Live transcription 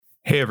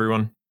Hey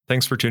everyone,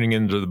 thanks for tuning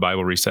in to the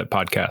Bible Reset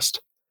podcast.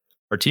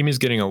 Our team is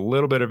getting a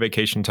little bit of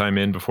vacation time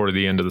in before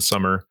the end of the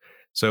summer,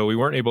 so we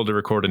weren't able to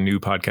record a new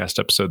podcast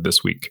episode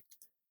this week.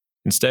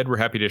 Instead, we're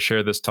happy to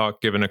share this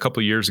talk given a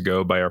couple years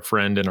ago by our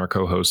friend and our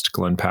co-host,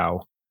 Glenn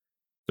Powell.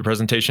 The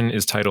presentation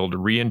is titled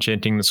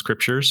Re-Enchanting the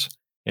Scriptures,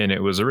 and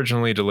it was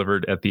originally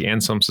delivered at the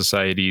Anselm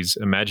Society's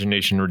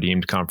Imagination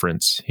Redeemed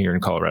Conference here in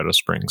Colorado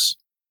Springs.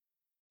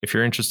 If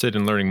you're interested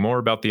in learning more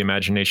about the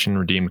Imagination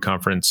Redeemed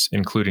Conference,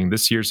 including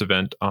this year's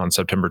event on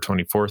September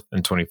 24th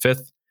and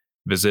 25th,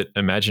 visit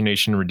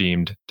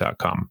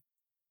imaginationredeemed.com.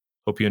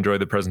 Hope you enjoy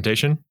the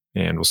presentation,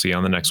 and we'll see you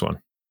on the next one.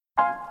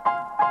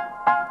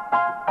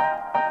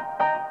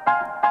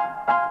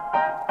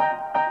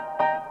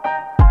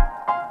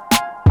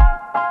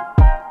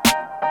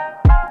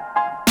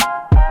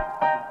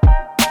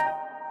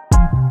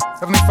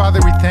 Heavenly Father,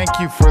 we thank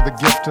you for the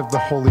gift of the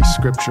Holy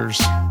Scriptures.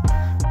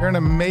 They're an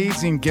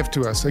amazing gift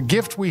to us, a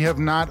gift we have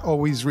not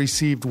always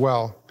received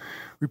well.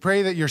 We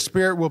pray that your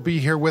Spirit will be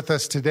here with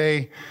us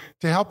today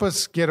to help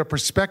us get a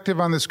perspective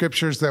on the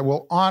Scriptures that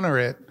will honor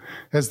it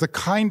as the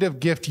kind of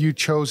gift you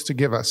chose to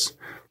give us,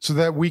 so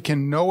that we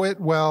can know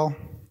it well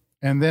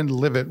and then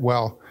live it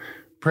well.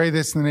 Pray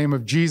this in the name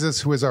of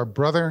Jesus, who is our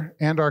brother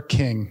and our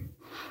King.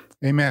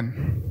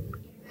 Amen.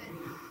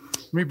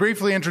 Let me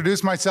briefly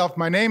introduce myself.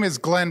 My name is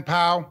Glenn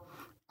Powell.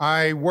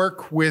 I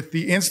work with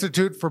the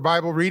Institute for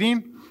Bible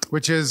Reading,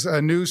 which is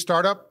a new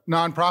startup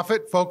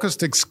nonprofit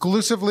focused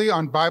exclusively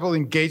on Bible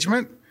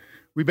engagement.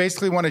 We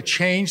basically want to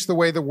change the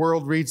way the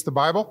world reads the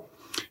Bible.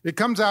 It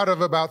comes out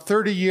of about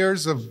 30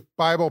 years of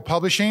Bible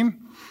publishing.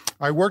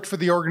 I worked for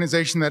the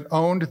organization that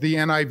owned the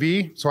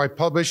NIV, so I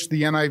published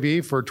the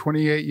NIV for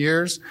 28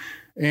 years.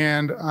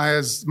 And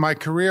as my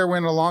career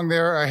went along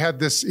there, I had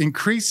this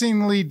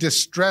increasingly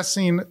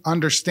distressing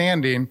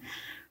understanding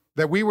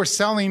that we were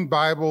selling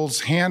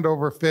Bibles hand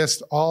over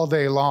fist all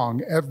day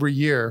long, every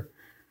year.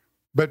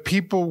 But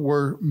people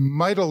were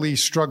mightily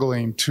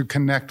struggling to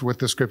connect with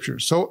the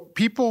Scriptures. So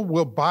people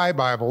will buy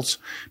Bibles,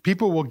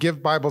 people will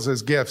give Bibles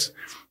as gifts,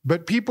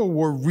 but people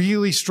were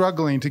really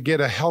struggling to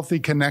get a healthy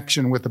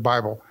connection with the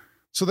Bible.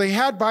 So they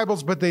had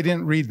Bibles, but they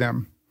didn't read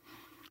them.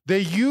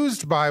 They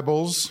used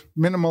Bibles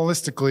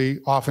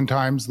minimalistically,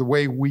 oftentimes, the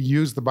way we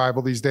use the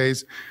Bible these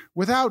days,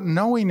 without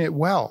knowing it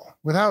well,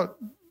 without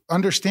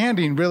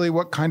understanding really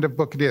what kind of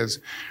book it is.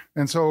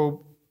 And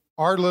so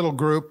our little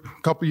group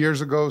a couple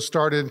years ago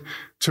started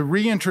to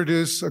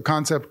reintroduce a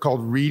concept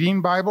called reading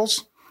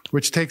Bibles,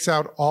 which takes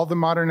out all the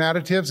modern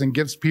additives and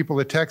gives people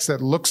a text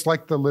that looks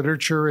like the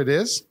literature it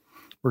is.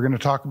 We're going to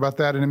talk about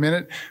that in a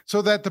minute,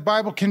 so that the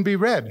Bible can be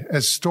read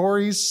as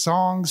stories,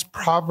 songs,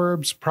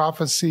 proverbs,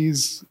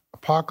 prophecies,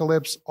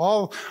 apocalypse,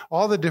 all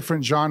the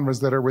different genres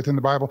that are within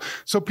the Bible.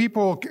 So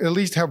people at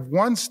least have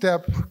one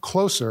step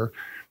closer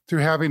to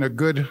having a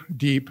good,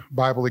 deep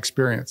Bible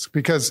experience.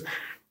 Because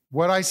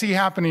what I see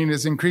happening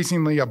is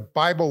increasingly a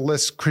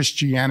Bible-less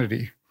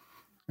Christianity.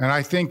 And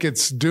I think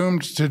it's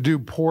doomed to do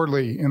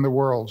poorly in the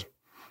world.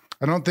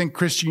 I don't think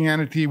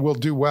Christianity will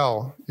do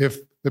well if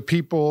the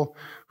people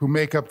who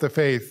make up the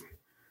faith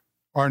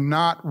are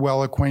not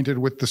well acquainted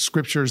with the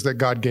Scriptures that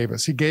God gave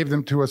us. He gave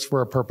them to us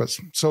for a purpose.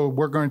 So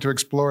we're going to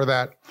explore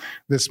that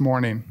this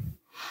morning.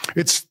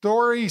 Its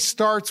story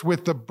starts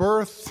with the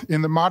birth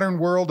in the modern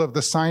world of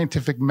the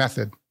scientific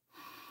method.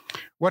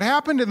 What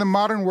happened in the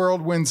modern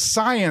world when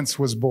science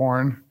was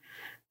born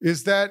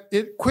is that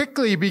it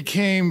quickly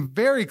became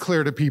very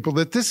clear to people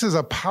that this is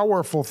a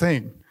powerful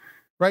thing,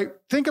 right?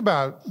 Think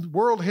about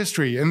world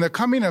history and the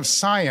coming of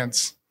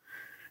science,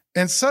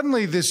 and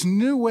suddenly this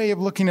new way of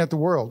looking at the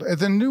world,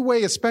 the new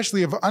way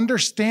especially of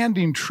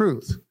understanding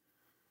truth,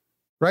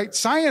 right?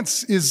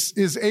 Science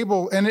is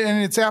able, and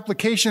its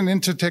application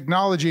into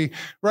technology,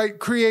 right,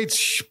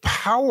 creates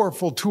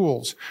powerful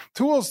tools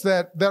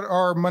that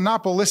are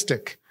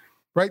monopolistic.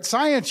 Right?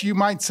 Science, you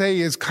might say,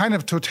 is kind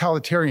of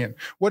totalitarian.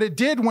 What it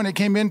did when it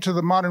came into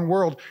the modern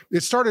world,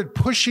 it started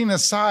pushing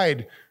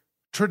aside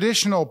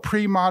traditional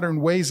pre-modern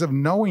ways of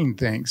knowing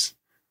things.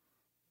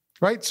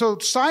 Right? So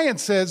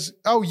science says,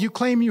 oh, you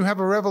claim you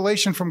have a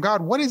revelation from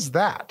God. What is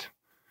that?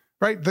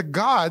 Right? The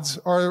gods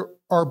are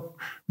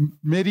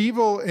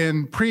medieval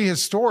and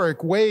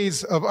prehistoric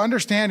ways of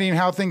understanding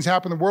how things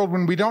happen in the world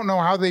when we don't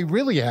know how they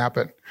really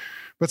happen.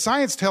 But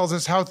science tells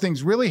us how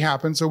things really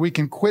happen so we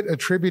can quit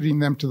attributing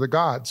them to the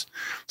gods.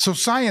 So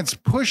science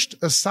pushed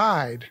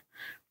aside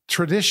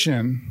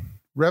tradition,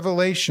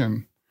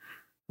 revelation,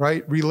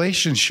 right?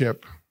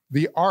 Relationship,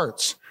 the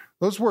arts.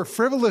 Those were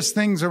frivolous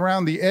things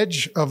around the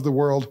edge of the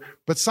world,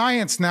 but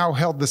science now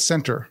held the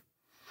center.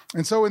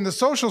 And so in the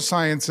social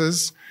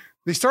sciences,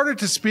 they started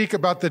to speak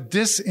about the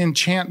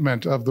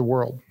disenchantment of the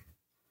world.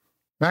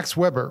 Max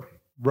Weber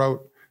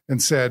wrote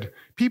and said,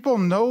 people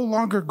no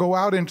longer go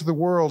out into the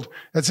world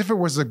as if it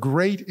was a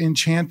great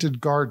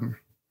enchanted garden.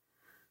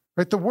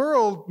 Right? The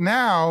world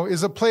now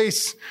is a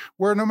place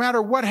where no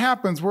matter what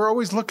happens, we're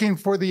always looking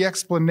for the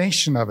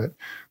explanation of it,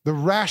 the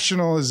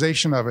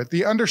rationalization of it,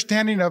 the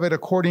understanding of it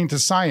according to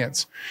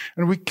science.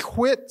 And we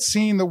quit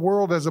seeing the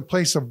world as a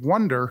place of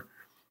wonder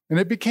And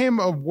it became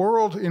a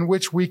world in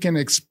which we can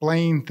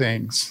explain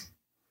things.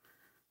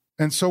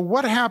 And so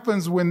what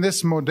happens when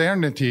this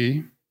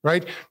modernity,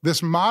 right,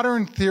 this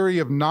modern theory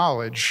of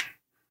knowledge,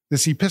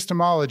 this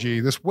epistemology,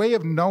 this way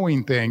of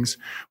knowing things,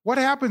 what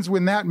happens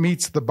when that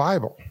meets the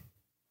Bible?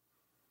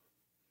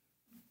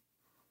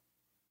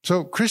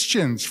 So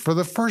Christians, for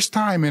the first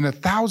time in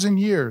 1,000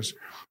 years,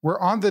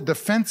 were on the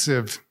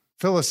defensive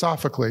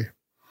philosophically.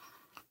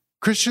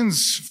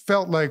 Christians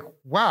felt like,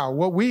 wow,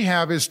 what we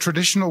have is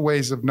traditional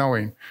ways of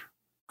knowing.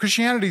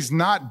 Christianity is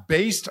not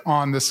based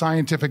on the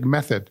scientific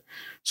method.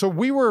 So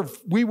we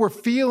were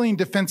feeling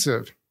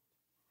defensive.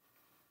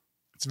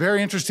 It's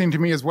very interesting to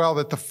me as well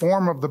that the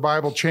form of the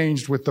Bible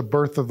changed with the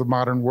birth of the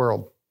modern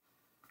world.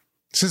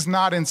 This is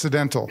not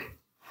incidental.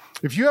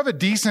 If you have a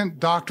decent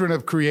doctrine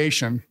of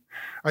creation,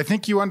 I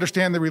think you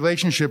understand the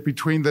relationship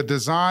between the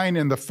design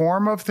and the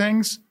form of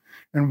things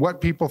and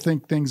what people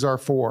think things are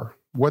for,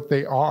 what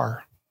they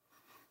are.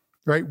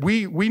 Right?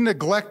 We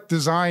neglect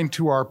design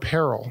to our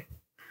peril.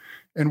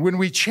 And when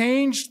we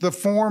changed the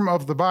form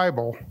of the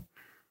Bible,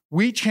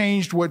 we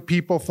changed what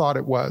people thought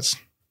it was.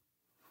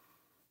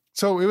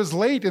 So it was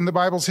late in the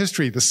Bible's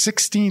history, the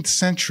 16th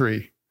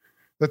century,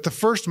 that the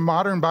first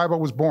modern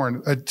Bible was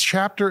born, a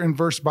chapter and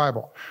verse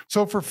Bible.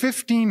 So for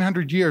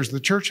 1,500 years,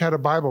 the church had a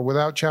Bible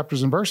without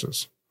chapters and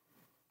verses.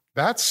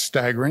 That's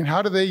staggering.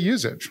 How do they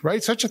use it,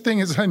 right? Such a thing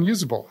is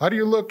unusable. How do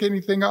you look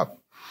anything up?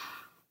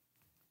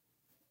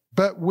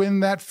 But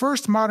when that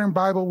first modern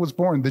Bible was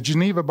born, the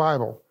Geneva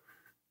Bible,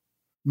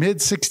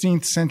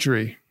 mid-16th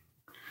century,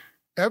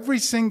 every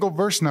single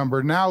verse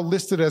number now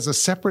listed as a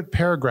separate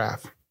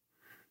paragraph,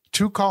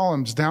 2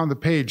 columns down the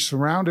page,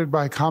 surrounded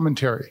by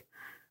commentary,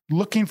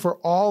 looking for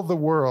all the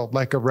world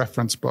like a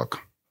reference book.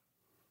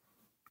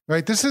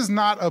 Right? This is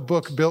not a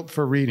book built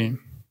for reading.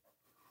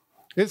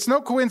 It's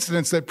no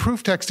coincidence that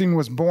proof texting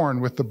was born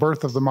with the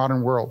birth of the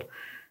modern world.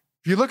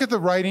 If you look at the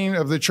writing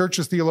of the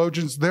church's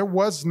theologians, there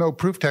was no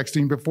proof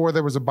texting before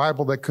there was a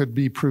Bible that could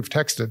be proof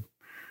texted.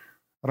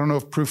 I don't know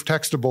if proof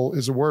textable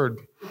is a word,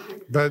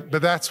 but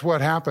that's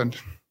what happened,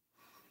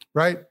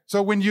 right?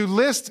 So when you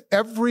list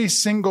every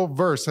single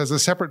verse as a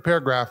separate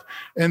paragraph,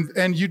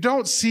 and you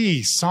don't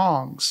see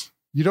songs,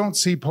 you don't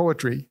see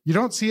poetry, you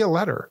don't see a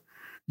letter,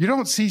 you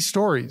don't see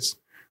stories.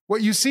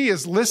 What you see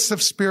is lists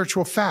of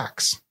spiritual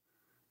facts.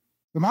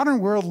 The modern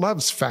world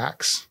loves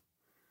facts.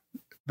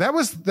 That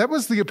was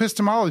the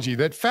epistemology,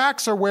 that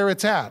facts are where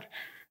it's at.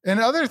 And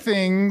other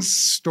things,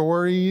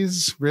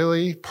 stories,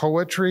 really,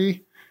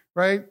 poetry,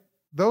 right?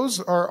 Those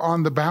are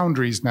on the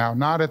boundaries now,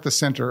 not at the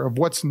center of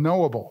what's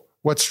knowable,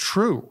 what's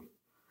true.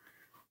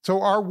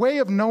 So our way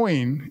of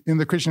knowing in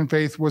the Christian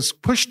faith was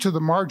pushed to the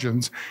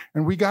margins,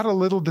 and we got a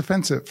little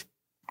defensive.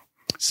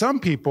 Some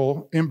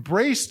people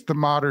embraced the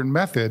modern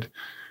method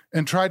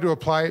and tried to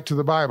apply it to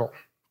the Bible.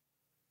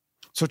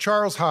 So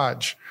Charles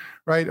Hodge,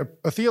 right,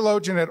 a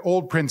theologian at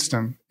Old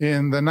Princeton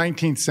in the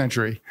 19th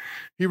century,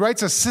 he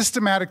writes a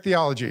systematic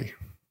theology.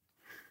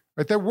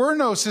 Right? There were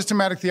no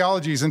systematic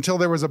theologies until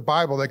there was a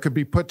Bible that could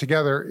be put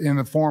together in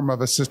the form of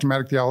a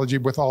systematic theology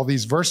with all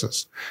these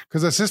verses.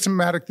 Because a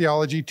systematic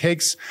theology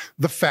takes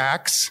the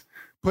facts,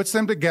 puts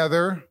them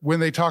together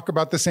when they talk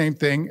about the same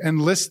thing,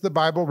 and lists the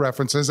Bible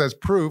references as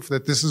proof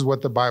that this is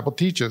what the Bible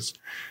teaches.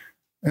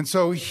 And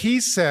so he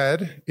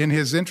said in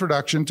his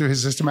introduction to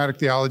his systematic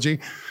theology,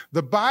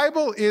 the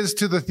Bible is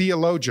to the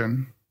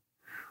theologian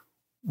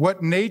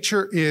what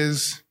nature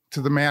is to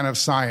the man of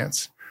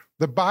science.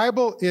 The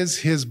Bible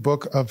is his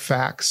book of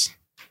facts.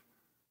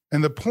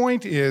 And the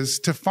point is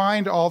to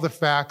find all the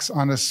facts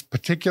on a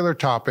particular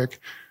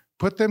topic,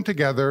 put them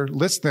together,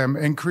 list them,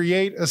 and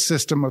create a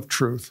system of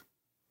truth.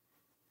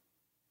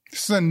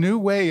 This is a new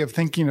way of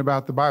thinking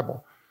about the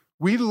Bible.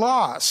 We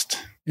lost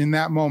in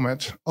that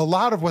moment a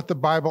lot of what the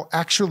Bible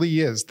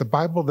actually is, the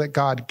Bible that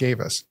God gave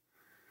us.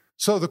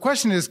 So the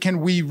question is,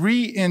 can we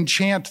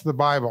re-enchant the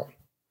Bible?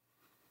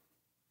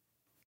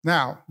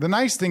 Now, the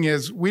nice thing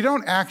is we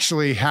don't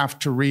actually have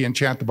to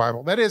re-enchant the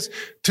Bible. That is,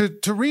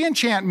 to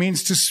re-enchant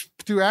means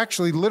to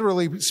actually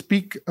literally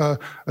speak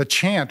a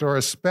chant or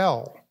a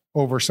spell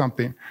over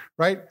something,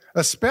 right?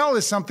 A spell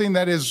is something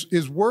that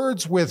is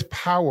words with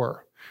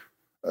power.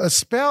 A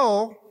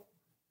spell,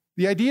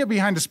 the idea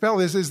behind a spell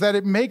is that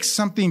it makes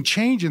something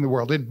change in the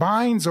world. It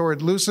binds or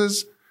it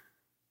looses,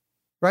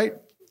 right?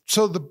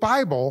 So the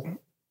Bible,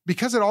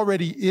 because it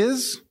already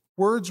is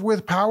words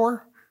with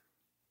power,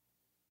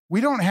 we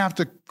don't have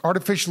to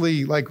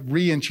artificially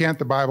re-enchant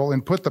the Bible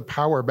and put the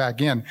power back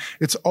in.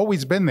 It's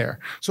always been there.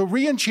 So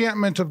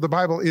re-enchantment of the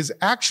Bible is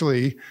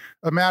actually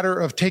a matter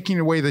of taking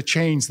away the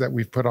chains that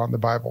we've put on the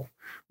Bible.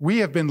 We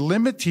have been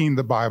limiting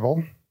the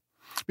Bible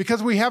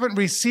because we haven't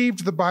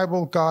received the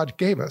Bible God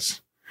gave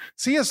us.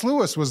 C.S.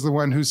 Lewis was the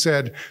one who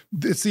said,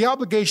 it's the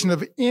obligation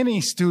of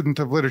any student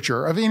of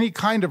literature, of any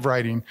kind of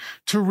writing,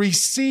 to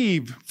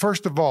receive,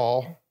 first of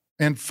all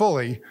and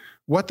fully,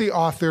 what the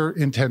author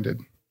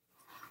intended.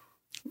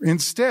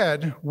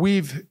 Instead,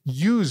 we've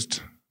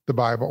used the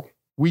Bible.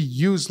 We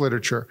use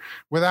literature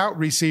without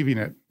receiving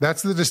it.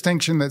 That's the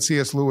distinction that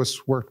C.S.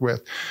 Lewis worked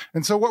with.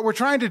 And so what we're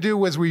trying to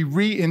do as we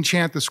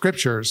re-enchant the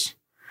Scriptures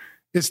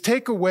is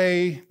take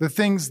away the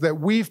things that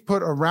we've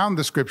put around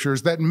the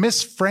scriptures that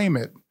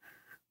misframe it,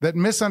 that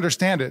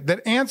misunderstand it,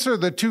 that answer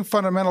the two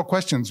fundamental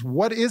questions.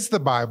 What is the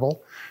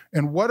Bible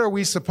and what are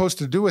we supposed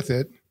to do with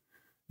it?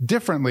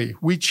 Differently.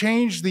 We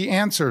change the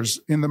answers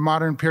in the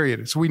modern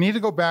period. So we need to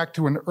go back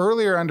to an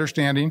earlier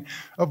understanding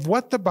of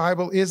what the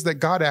Bible is that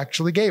God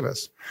actually gave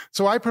us.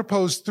 So I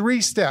propose 3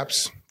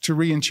 steps to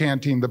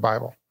re-enchanting the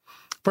Bible.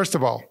 First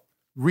of all,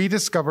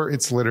 rediscover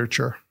its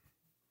literature.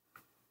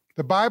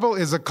 The Bible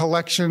is a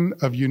collection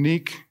of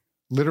unique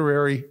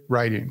literary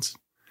writings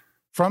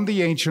from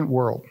the ancient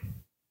world.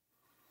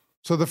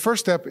 So the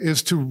first step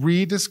is to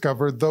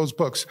rediscover those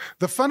books.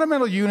 The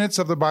fundamental units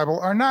of the Bible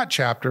are not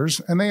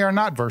chapters and they are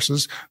not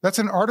verses. That's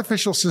an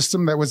artificial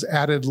system that was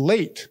added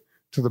late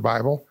to the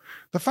Bible.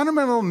 The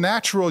fundamental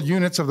natural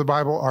units of the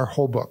Bible are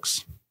whole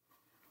books.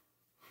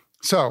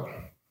 So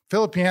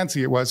Philip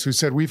Yancey it was who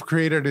said, we've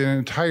created an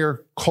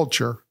entire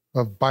culture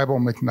of Bible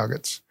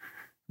McNuggets.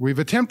 We've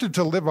attempted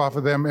to live off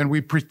of them and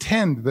we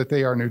pretend that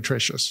they are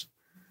nutritious.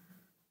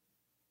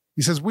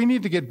 He says, we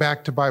need to get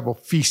back to Bible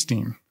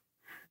feasting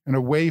and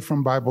away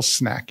from Bible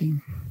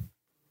snacking.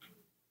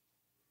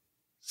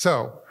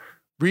 So,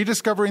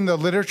 rediscovering the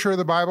literature of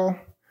the Bible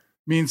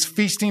means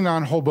feasting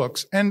on whole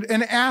books and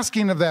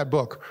asking of that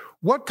book,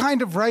 what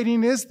kind of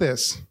writing is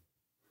this?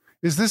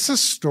 Is this a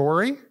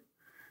story?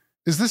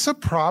 Is this a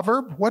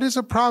proverb? What is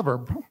a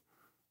proverb?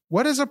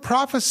 What is a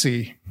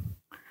prophecy?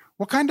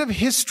 What kind of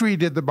history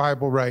did the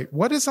Bible write?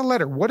 What is a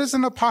letter? What is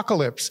an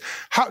apocalypse?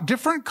 How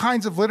different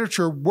kinds of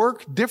literature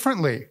work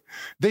differently.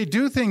 They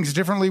do things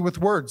differently with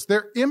words.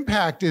 Their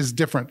impact is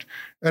different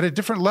at a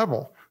different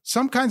level.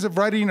 Some kinds of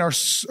writing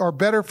are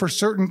better for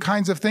certain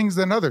kinds of things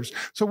than others.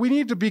 So we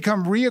need to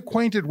become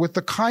reacquainted with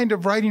the kind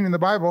of writing in the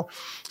Bible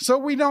so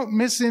we don't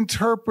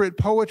misinterpret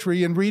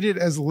poetry and read it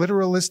as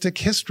literalistic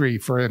history,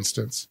 for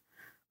instance,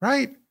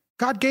 right?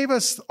 God gave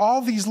us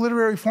all these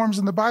literary forms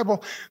in the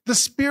Bible. The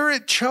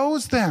Spirit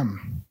chose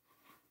them.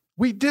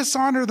 We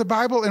dishonor the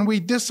Bible and we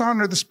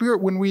dishonor the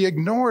Spirit when we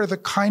ignore the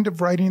kind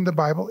of writing the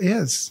Bible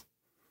is.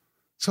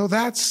 So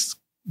that's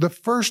the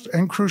first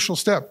and crucial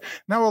step.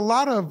 Now, a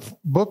lot of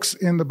books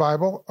in the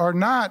Bible are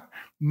not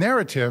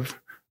narrative,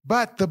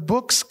 but the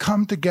books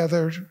come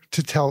together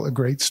to tell a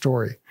great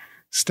story.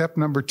 Step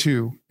number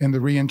 2 in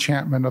the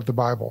re-enchantment of the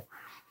Bible.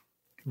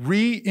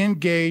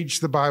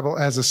 Re-engage the Bible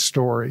as a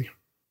story.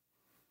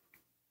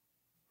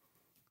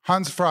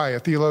 Hans Frey, a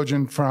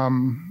theologian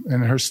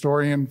and a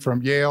historian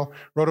from Yale,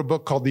 wrote a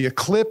book called The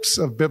Eclipse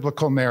of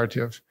Biblical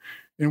Narrative,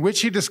 in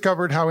which he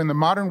discovered how in the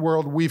modern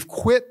world we've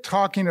quit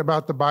talking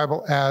about the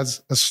Bible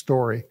as a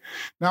story.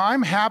 Now,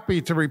 I'm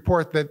happy to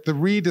report that the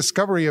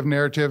rediscovery of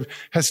narrative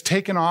has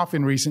taken off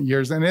in recent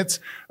years, and it's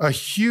a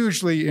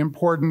hugely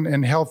important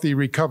and healthy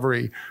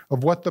recovery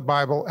of what the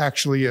Bible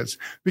actually is.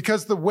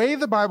 Because the way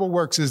the Bible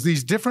works is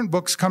these different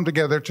books come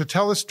together to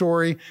tell a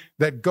story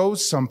that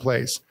goes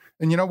someplace.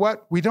 And you know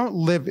what? We don't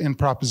live in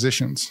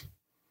propositions,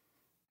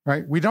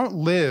 right? We don't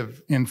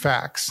live in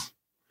facts.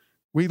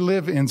 We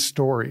live in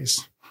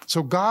stories.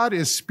 So God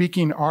is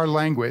speaking our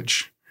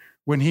language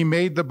when he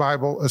made the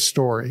Bible a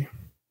story.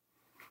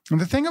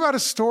 And the thing about a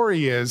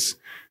story is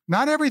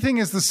not everything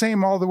is the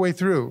same all the way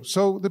through.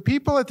 So the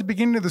people at the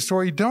beginning of the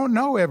story don't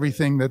know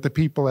everything that the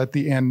people at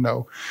the end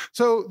know.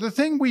 So the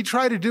thing we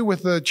try to do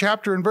with the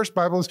chapter and verse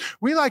Bible is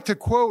we like to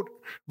quote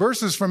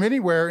verses from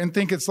anywhere and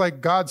think it's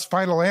like God's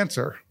final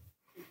answer.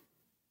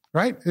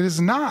 Right? It is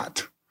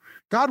not.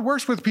 God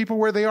works with people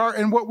where they are.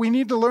 And what we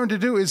need to learn to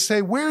do is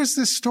say, where is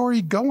this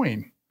story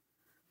going?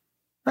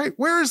 Right?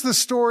 Where is the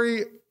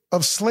story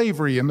of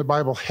slavery in the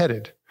Bible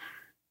headed?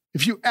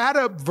 If you add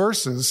up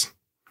verses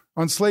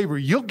on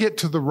slavery, you'll get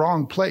to the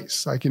wrong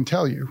place, I can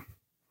tell you.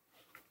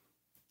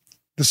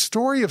 The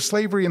story of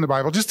slavery in the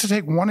Bible, just to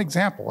take one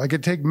example, I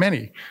could take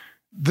many.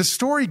 The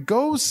story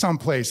goes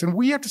someplace, and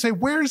we have to say,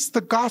 where's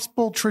the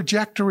gospel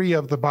trajectory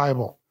of the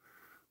Bible?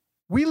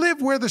 We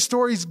live where the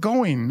story's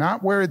going,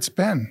 not where it's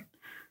been.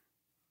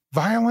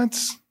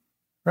 Violence,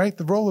 right?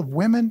 The role of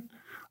women,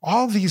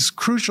 all these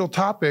crucial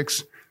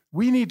topics.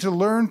 We need to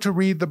learn to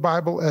read the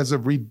Bible as a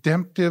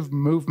redemptive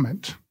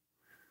movement,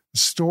 a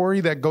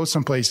story that goes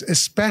someplace,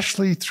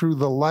 especially through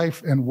the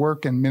life and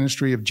work and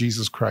ministry of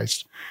Jesus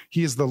Christ.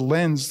 He is the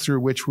lens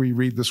through which we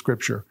read the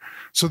scripture.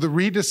 So the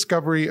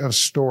rediscovery of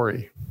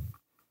story.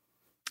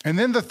 And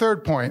then the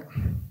third point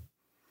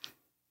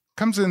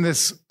comes in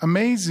this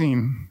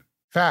amazing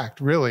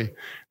fact, really,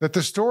 that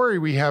the story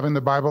we have in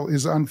the Bible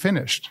is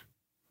unfinished.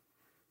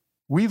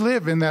 We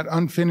live in that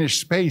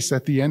unfinished space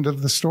at the end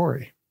of the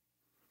story.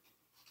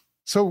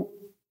 So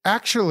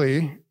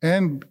actually,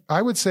 and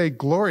I would say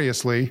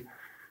gloriously,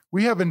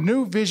 we have a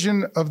new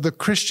vision of the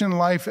Christian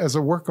life as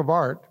a work of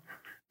art,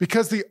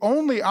 because the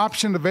only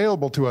option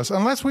available to us,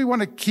 unless we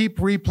want to keep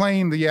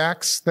replaying the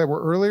acts that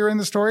were earlier in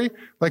the story,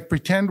 like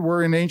pretend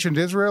we're in ancient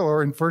Israel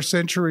or in first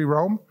century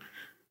Rome,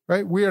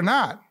 right? We are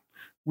not.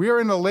 We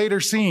are in a later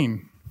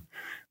scene.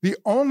 The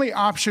only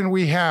option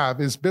we have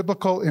is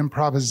biblical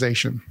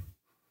improvisation.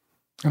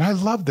 And I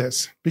love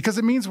this because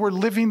it means we're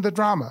living the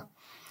drama.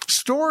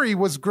 Story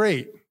was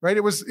great. right?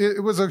 It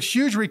was a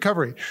huge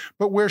recovery.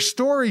 But where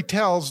story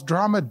tells,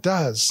 drama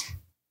does,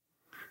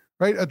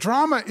 right? A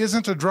drama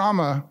isn't a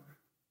drama.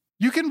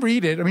 You can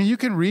read it. I mean, you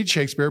can read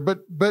Shakespeare,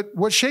 but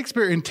what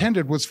Shakespeare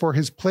intended was for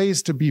his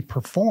plays to be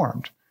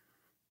performed,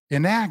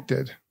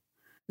 enacted,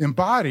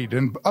 embodied,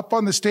 and up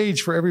on the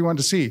stage for everyone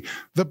to see.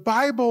 The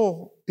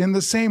Bible, in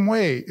the same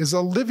way, is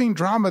a living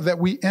drama that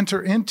we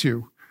enter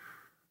into.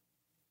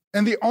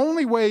 And the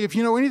only way, if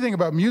you know anything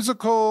about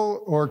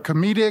musical or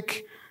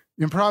comedic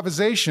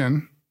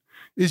improvisation,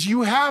 is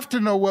you have to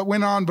know what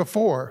went on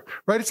before,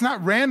 right? It's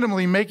not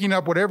randomly making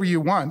up whatever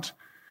you want,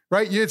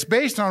 right? It's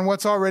based on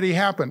what's already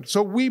happened.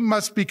 So we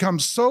must become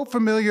so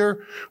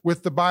familiar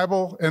with the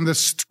Bible and the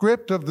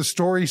script of the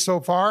story so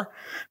far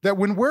that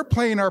when we're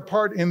playing our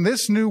part in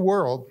this new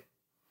world,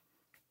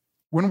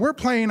 when we're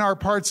playing our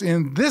parts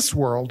in this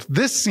world,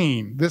 this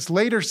scene, this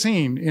later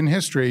scene in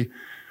history,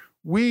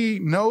 we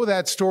know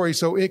that story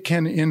so it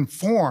can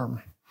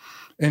inform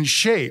and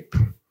shape.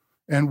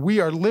 And we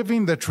are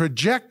living the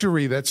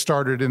trajectory that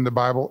started in the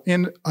Bible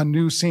in a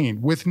new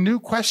scene with new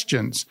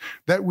questions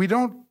that we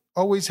don't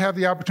always have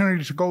the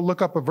opportunity to go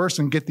look up a verse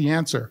and get the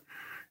answer.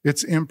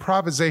 It's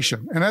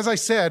improvisation. And as I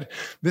said,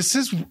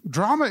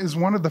 drama is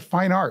one of the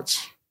fine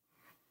arts.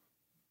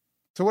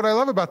 So what I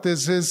love about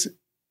this is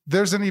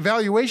there's an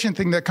evaluation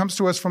thing that comes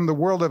to us from the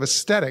world of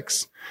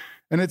aesthetics.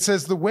 And it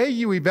says the way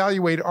you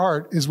evaluate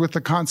art is with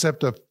the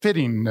concept of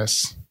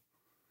fittingness,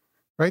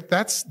 right?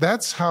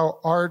 That's how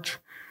art,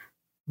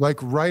 like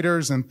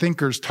writers and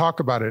thinkers talk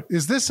about it.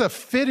 Is this a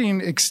fitting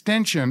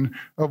extension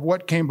of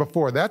what came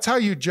before? That's how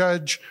you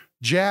judge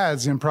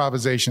jazz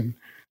improvisation.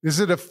 Is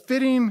it a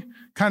fitting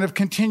kind of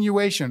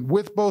continuation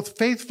with both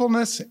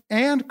faithfulness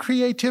and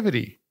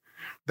creativity?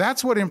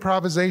 That's what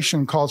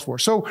improvisation calls for.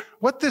 So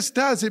what this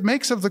does, it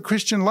makes of the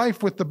Christian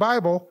life with the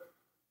Bible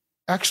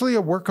actually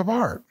a work of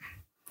art.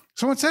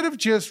 So instead of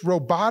just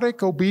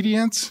robotic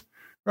obedience,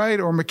 right,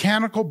 or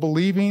mechanical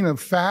believing of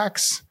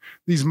facts,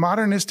 these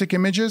modernistic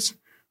images,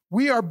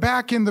 we are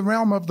back in the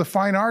realm of the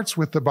fine arts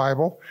with the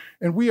Bible,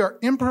 and we are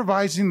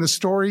improvising the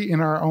story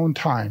in our own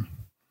time,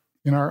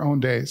 in our own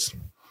days.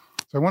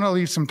 So I want to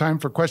leave some time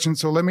for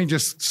questions, so let me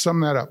just sum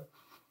that up.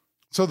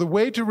 So the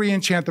way to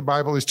re-enchant the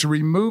Bible is to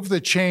remove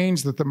the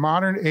chains that the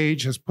modern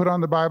age has put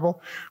on the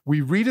Bible.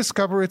 We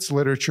rediscover its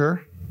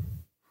literature.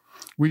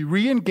 We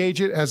re-engage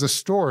it as a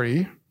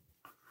story,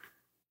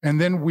 and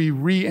then we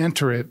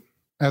re-enter it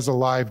as a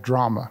live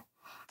drama.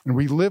 And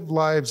we live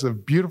lives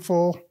of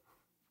beautiful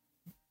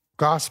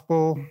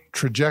gospel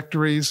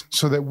trajectories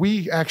so that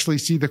we actually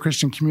see the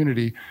Christian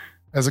community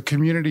as a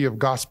community of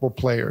gospel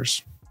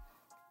players.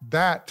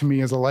 That, to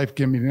me, is a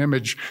life-giving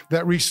image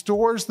that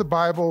restores the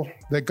Bible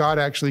that God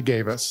actually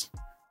gave us.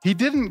 He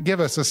didn't give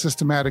us a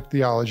systematic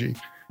theology.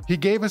 He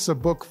gave us a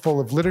book full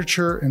of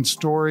literature and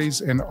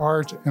stories and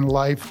art and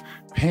life,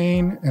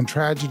 pain and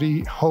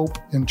tragedy, hope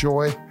and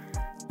joy.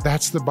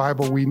 That's the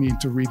Bible we need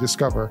to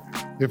rediscover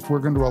if we're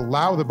going to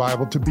allow the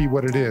Bible to be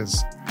what it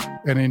is,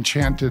 an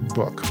enchanted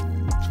book.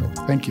 So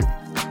thank you.